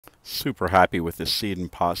Super happy with the seed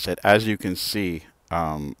and pot set. As you can see,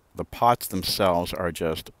 the pots themselves are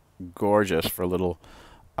just gorgeous for little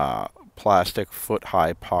uh, plastic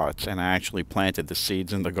foot-high pots. And I actually planted the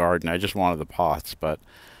seeds in the garden. I just wanted the pots, but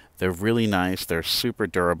they're really nice. They're super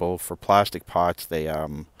durable for plastic pots.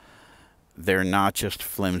 They're not just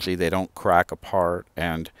flimsy. They don't crack apart,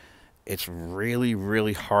 and it's really,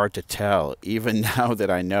 really hard to tell, even now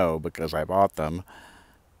that I know because I bought them,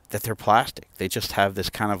 that they're plastic. They just have this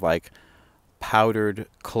kind of like powdered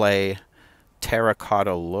clay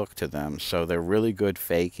terracotta look to them. So they're really good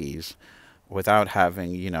fakies without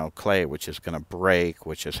having, clay, which is going to break,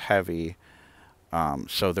 which is heavy.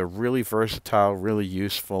 So they're really versatile, really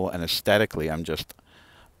useful, and aesthetically,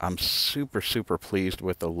 I'm super, super pleased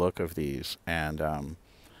with the look of these. And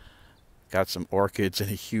got some orchids and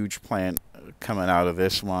a huge plant coming out of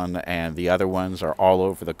this one, and the other ones are all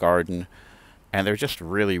over the garden. And they're just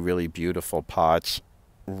really, really beautiful pots.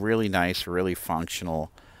 Really nice, really functional,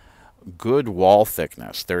 good wall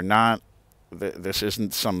thickness. They're not, this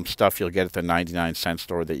isn't some stuff you'll get at the 99-cent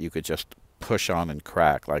store that you could just push on and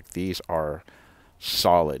crack. Like these are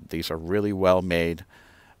solid. These are really well made.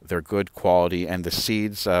 They're good quality, and the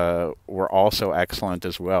seeds were also excellent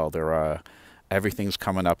as well. Everything's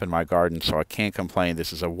coming up in my garden, so I can't complain.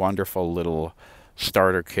 This is a wonderful little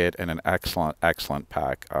starter kit and an excellent, excellent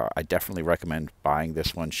pack. I definitely recommend buying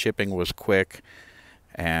this one. Shipping was quick,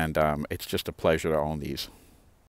 and it's just a pleasure to own these.